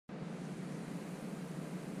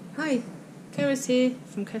Hi, Kara's here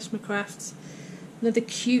from Keshma Crafts. Another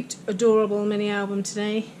cute, adorable mini album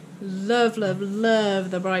today. Love, love,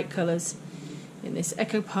 love the bright colours in this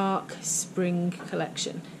Echo Park Spring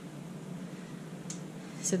collection.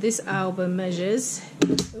 So this album measures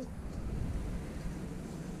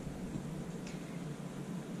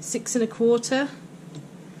 6 1/4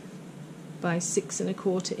 by 6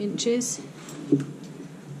 1/4 inches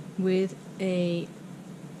with a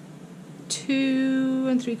 2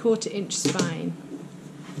 3/4 inch spine.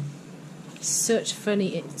 Such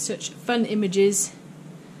fun images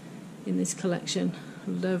in this collection.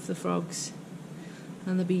 Love the frogs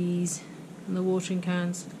and the bees and the watering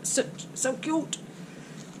cans. So cute.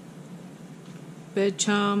 Bird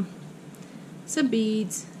charm, some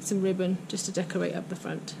beads, some ribbon just to decorate up the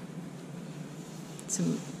front.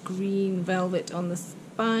 Some green velvet on the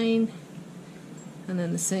spine, and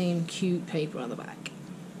then the same cute paper on the back.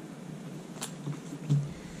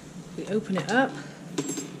 We open it up.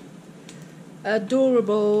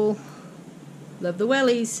 Adorable. Love the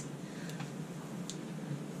wellies.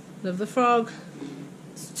 Love the frog.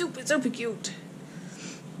 Super cute.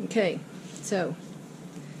 Okay, so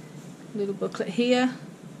little booklet here.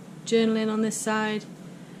 Journaling on this side.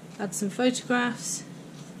 Add some photographs.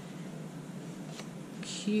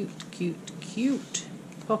 Cute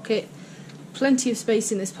pocket. Plenty of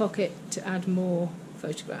space in this pocket to add more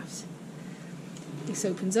photographs. This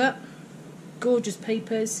opens up. Gorgeous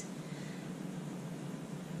papers.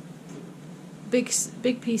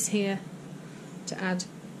 Big piece here to add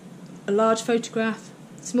a large photograph,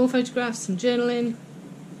 small photographs, some journaling.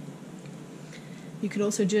 You can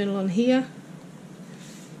also journal on here.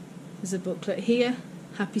 There's a booklet here.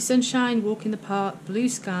 Happy sunshine, walk in the park, blue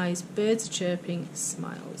skies, birds are chirping,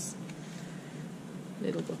 smiles.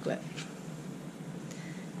 Little booklet.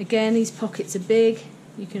 Again, these pockets are big.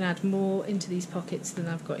 You can add more into these pockets than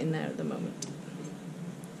I've got in there at the moment.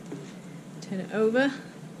 Turn it over.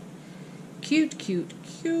 Cute.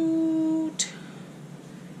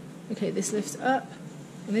 Okay, this lifts up,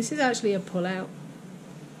 and this is actually a pull-out.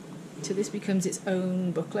 So this becomes its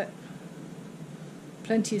own booklet.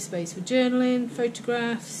 Plenty of space for journaling,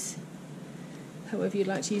 photographs, however you'd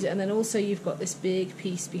like to use it. And then also you've got this big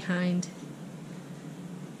piece behind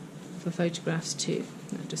for photographs too.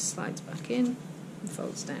 That just slides back in and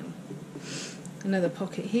folds down. Another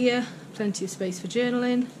pocket here, plenty of space for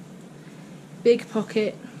journaling. Big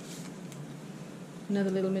pocket.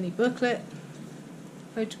 Another little mini booklet.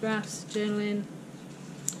 Photographs, journaling.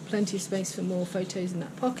 Plenty of space for more photos in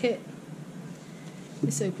that pocket.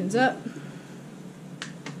 This opens up.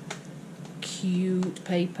 Cute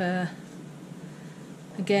paper.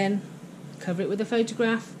 Again, cover it with a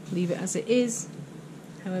photograph, leave it as it is,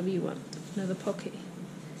 however you want. Another pocket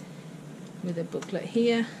with a booklet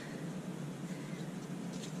here.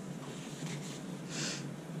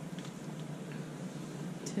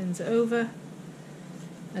 Turns it over,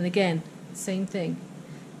 and again, same thing.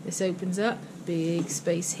 This opens up, big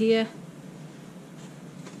space here.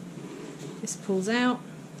 This pulls out,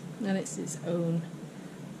 and it's its own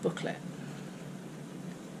booklet.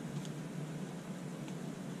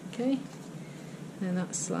 Okay, and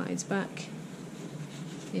that slides back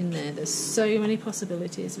in there. There's so many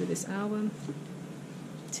possibilities with this album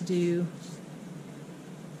to do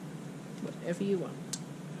whatever you want.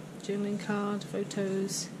 Journaling card,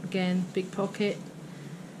 photos, again, big pocket.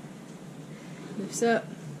 Lifts up.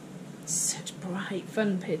 Such bright,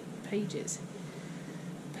 fun pages.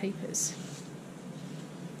 Papers.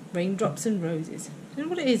 Raindrops and roses. I don't know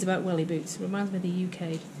what it is about welly boots. It reminds me of the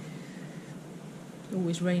UK.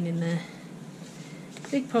 Always rain in there.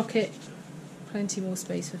 Big pocket. Plenty more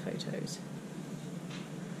space for photos.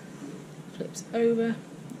 Flips over.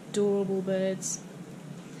 Adorable birds.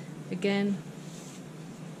 Again,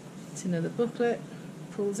 it's another booklet.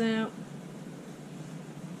 Pulls out.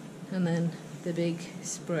 And then the big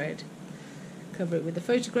spread. Cover it with a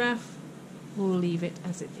photograph or leave it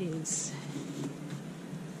as it is.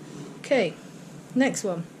 Okay, next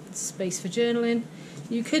one. Space for journaling.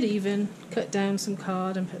 You could even cut down some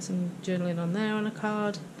card and put some journaling on there on a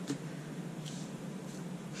card.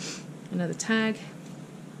 Another tag.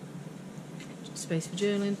 Space for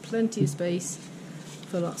journaling. Plenty of space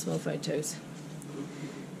for lots more photos.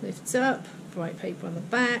 Lifts up. Bright paper on the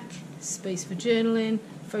back. Space for journaling.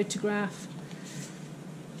 Photograph.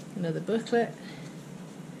 Another booklet.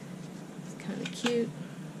 It's kind of cute.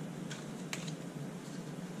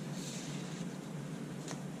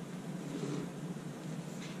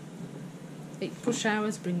 April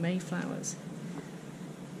showers bring May flowers.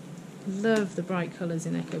 Love the bright colours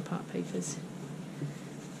in Echo Park papers.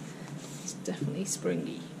 It's definitely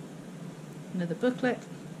springy. Another booklet.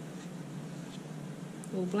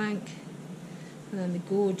 all blank, and then the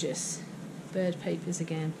gorgeous bird papers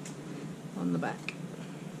again on the back.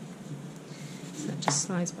 So that just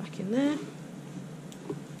slides back in there.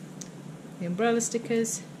 The umbrella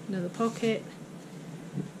stickers, another pocket,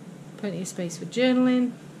 plenty of space for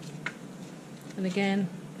journaling, and again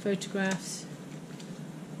photographs,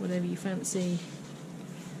 whatever you fancy.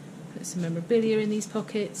 Put some memorabilia in these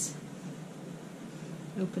pockets.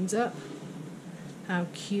 Opens up. How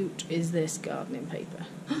cute is this gardening paper?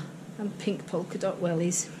 And pink polka dot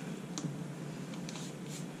wellies.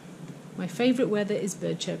 My favourite weather is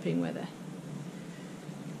bird chirping weather.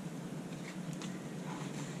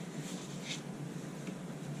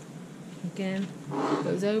 Again,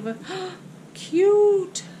 goes over.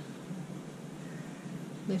 Cute!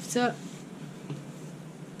 Lifts up.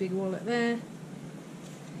 Big wallet there.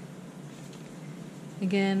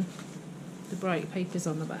 Again, the bright papers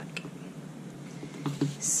on the back.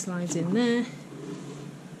 Slides in there.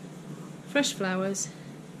 Fresh flowers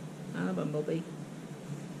and a bumblebee.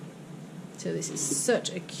 So this is such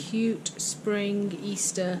a cute spring,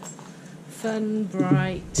 Easter, fun,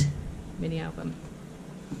 bright mini album.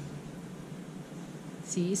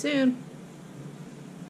 See you soon.